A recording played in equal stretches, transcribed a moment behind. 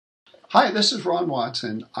Hi, this is Ron Watts,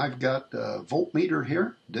 and I've got a voltmeter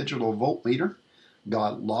here, digital voltmeter.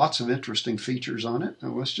 Got lots of interesting features on it. Now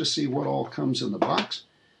let's just see what all comes in the box.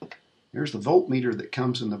 Here's the voltmeter that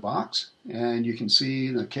comes in the box, and you can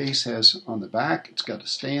see the case has on the back, it's got a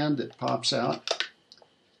stand that pops out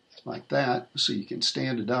like that, so you can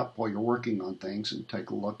stand it up while you're working on things and take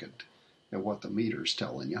a look at what the meter's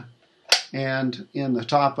telling you. And in the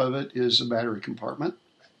top of it is a battery compartment.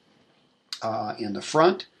 In the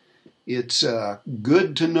front, it's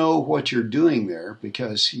good to know what you're doing there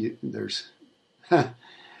because there's,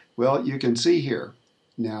 well, you can see here.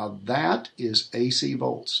 Now that is AC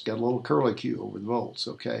volts. Got a little curlicue over the volts,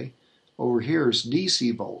 okay? Over here is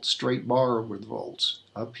DC volts, straight bar over the volts.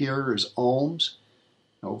 Up here is ohms.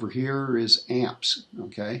 Over here is amps,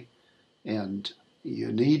 okay? And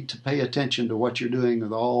you need to pay attention to what you're doing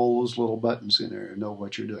with all those little buttons in there and know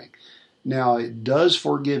what you're doing. Now it does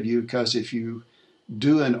forgive you because if you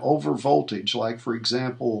do an over voltage, like for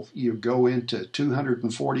example, you go into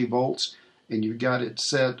 240 volts and you got it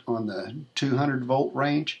set on the 200 volt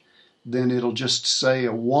range, then it'll just say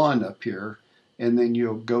a 1 up here, and then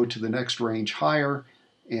you'll go to the next range higher,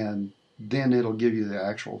 and then it'll give you the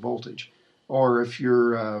actual voltage. Or if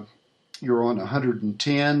you're on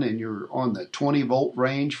 110 and you're on the 20 volt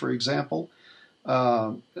range, for example,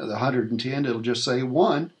 the 110, it'll just say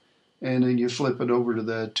 1. And then you flip it over to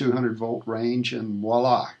the 200 volt range, and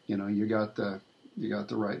voila, you got the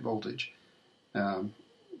right voltage.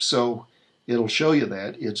 So it'll show you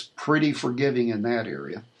that. It's pretty forgiving in that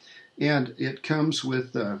area, and it comes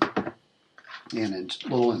with a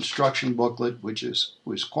little instruction booklet, which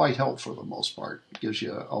was quite helpful for the most part. It gives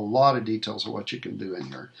you a lot of details of what you can do in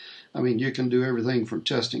here. I mean, you can do everything from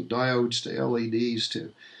testing diodes to LEDs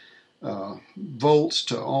to volts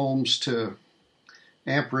to ohms to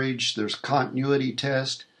amperage. There's continuity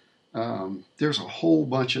test. There's a whole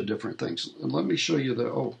bunch of different things. And let me show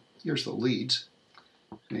you here's the leads.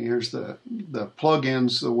 And here's the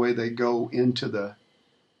plug-ins, the way they go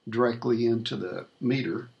directly into the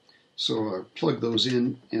meter. So I plug those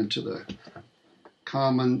into the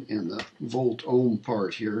common and the volt ohm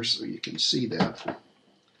part here so you can see that.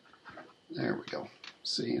 There we go.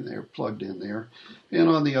 See, and they're plugged in there. And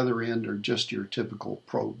on the other end are just your typical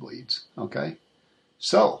probe leads. Okay?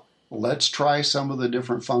 So let's try some of the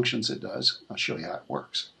different functions it does. I'll show you how it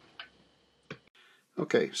works.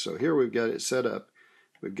 Okay, so here we've got it set up.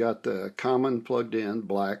 We've got the common plugged in,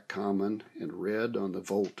 black common, and red on the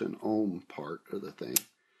volt and ohm part of the thing.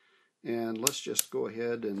 And let's just go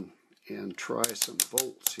ahead and try some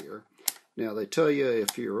volts here. Now they tell you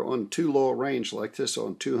if you're on too low a range like this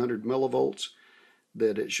on 200 millivolts,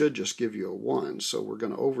 that it should just give you a 1. So we're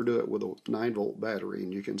going to overdo it with a 9 volt battery,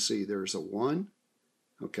 and you can see there's a 1.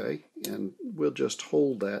 Okay, and we'll just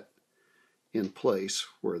hold that in place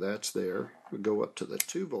where that's there. We'll go up to the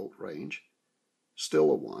 2 volt range,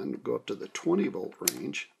 still a 1. We'll go up to the 20 volt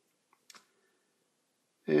range,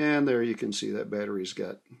 and there you can see that battery's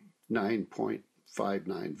got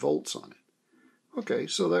 9.59 volts on it. Okay,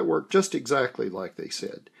 so that worked just exactly like they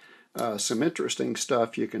said. Some interesting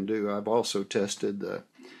stuff you can do. I've also tested the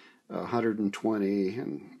 120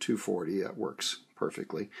 and 240. That works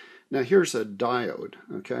perfectly. Now here's a diode,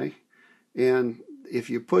 okay? And if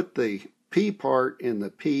you put the P part in the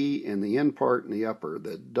P and the N part in the upper,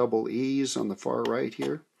 the double E's on the far right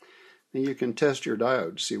here, then you can test your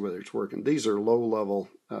diode to see whether it's working. These are low-level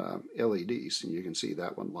LEDs, and you can see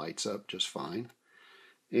that one lights up just fine.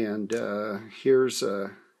 And here's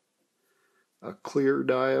a clear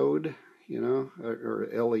diode, or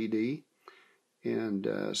LED. And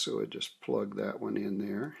so I just plug that one in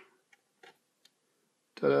there.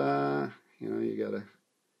 Ta-da! You got a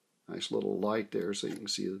nice little light there so you can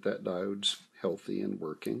see that diode's healthy and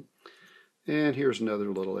working. And here's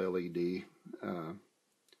another little LED,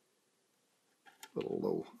 little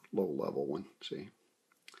low level one, see?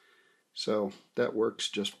 So that works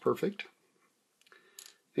just perfect.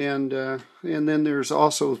 And then there's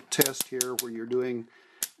also test here where you're doing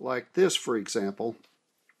like this, for example.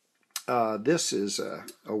 This is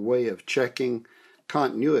a way of checking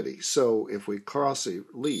continuity. So if we cross the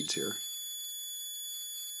leads here,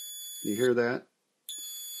 you hear that?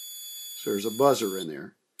 So there's a buzzer in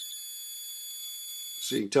there.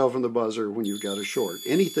 So you can tell from the buzzer when you've got a short.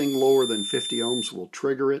 Anything lower than 50 ohms will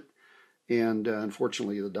trigger it, and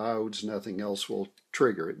unfortunately the diodes, nothing else will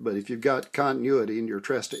trigger it. But if you've got continuity and you're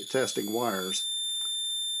testing wires,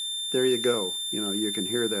 there you go. You can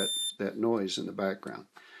hear that noise in the background.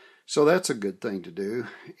 So that's a good thing to do.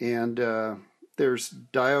 And there's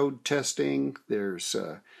diode testing, there's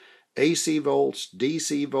AC volts,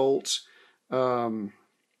 DC volts,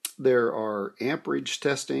 There are amperage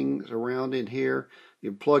testing around in here.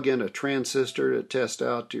 You plug in a transistor to test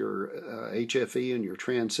out your HFE and your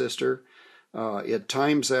transistor. It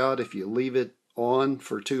times out. If you leave it on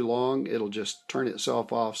for too long, it'll just turn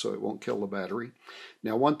itself off so it won't kill the battery.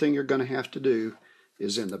 Now, one thing you're going to have to do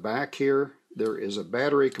is in the back here, there is a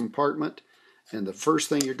battery compartment, and the first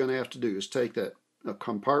thing you're going to have to do is take that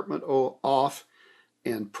compartment off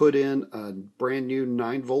and put in a brand new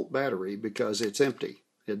 9-volt battery because it's empty.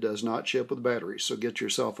 It does not ship with batteries. So get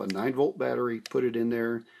yourself a 9-volt battery, put it in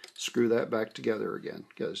there, screw that back together again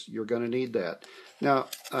because you're going to need that. Now,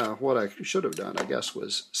 what I should have done, I guess,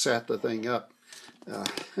 was sat the thing up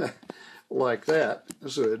like that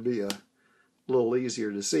so it'd be a little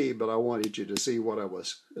easier to see, but I wanted you to see what I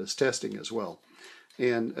was testing as well.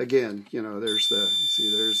 And again, you know, there's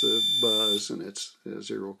the buzz, and it's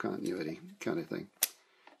zero continuity kind of thing.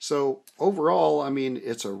 So overall, I mean,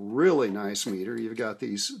 it's a really nice meter. You've got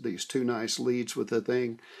these two nice leads with the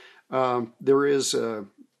thing. There is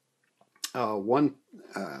one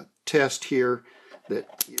test here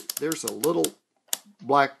that there's a little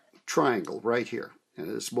black triangle right here. And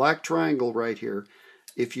this black triangle right here,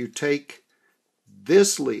 if you take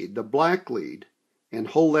this lead, the black lead, and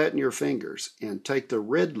hold that in your fingers and take the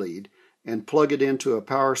red lead and plug it into a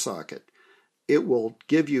power socket, it will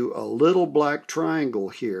give you a little black triangle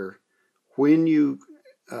here when you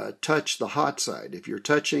touch the hot side. If you're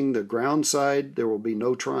touching the ground side, there will be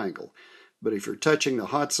no triangle. But if you're touching the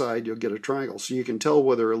hot side, you'll get a triangle. So you can tell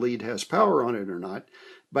whether a lead has power on it or not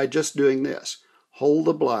by just doing this. Hold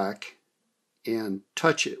the black and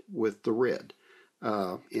touch it with the red.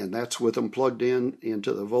 And that's with them plugged in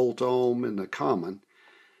into the volt ohm and the common.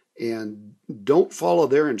 And don't follow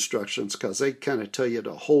their instructions because they kind of tell you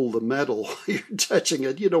to hold the metal while you're touching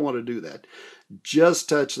it. You don't want to do that. Just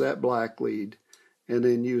touch that black lead and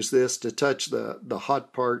then use this to touch the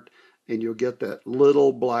hot part, and you'll get that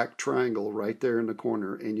little black triangle right there in the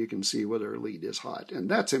corner, and you can see whether a lead is hot. And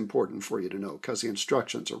that's important for you to know because the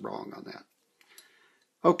instructions are wrong on that.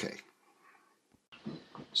 Okay.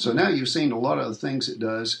 So now you've seen a lot of the things it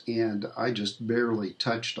does, and I just barely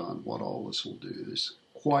touched on what all this will do. It's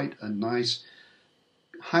quite a nice,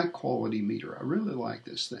 high-quality meter. I really like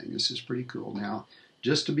this thing. This is pretty cool. Now,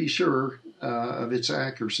 just to be sure of its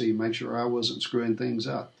accuracy, make sure I wasn't screwing things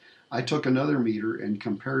up, I took another meter and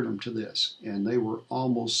compared them to this, and they were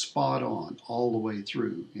almost spot on all the way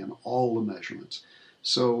through in all the measurements.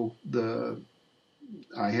 So the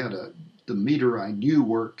meter I knew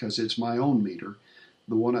worked because it's my own meter,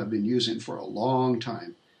 the one I've been using for a long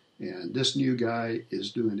time. And this new guy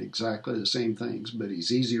is doing exactly the same things, but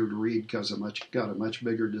he's easier to read because I've got a much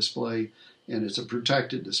bigger display, and it's a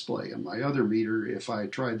protected display. And my other meter, if I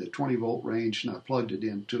tried the 20-volt range and I plugged it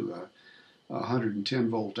into a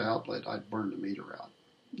 110-volt outlet, I'd burn the meter out.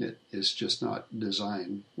 It is just not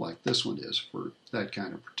designed like this one is for that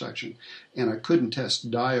kind of protection. And I couldn't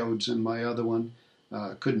test diodes in my other one,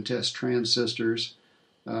 couldn't test transistors,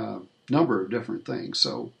 number of different things.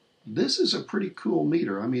 So this is a pretty cool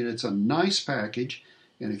meter. I mean, it's a nice package,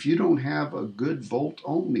 and if you don't have a good volt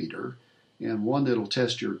ohm meter and one that'll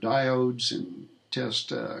test your diodes and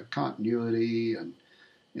test continuity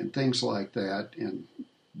and things like that, and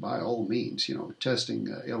by all means, you know, testing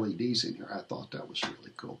LEDs in here, I thought that was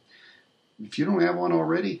really cool. If you don't have one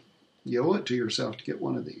already, you owe it to yourself to get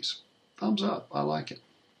one of these. Thumbs up. I like it.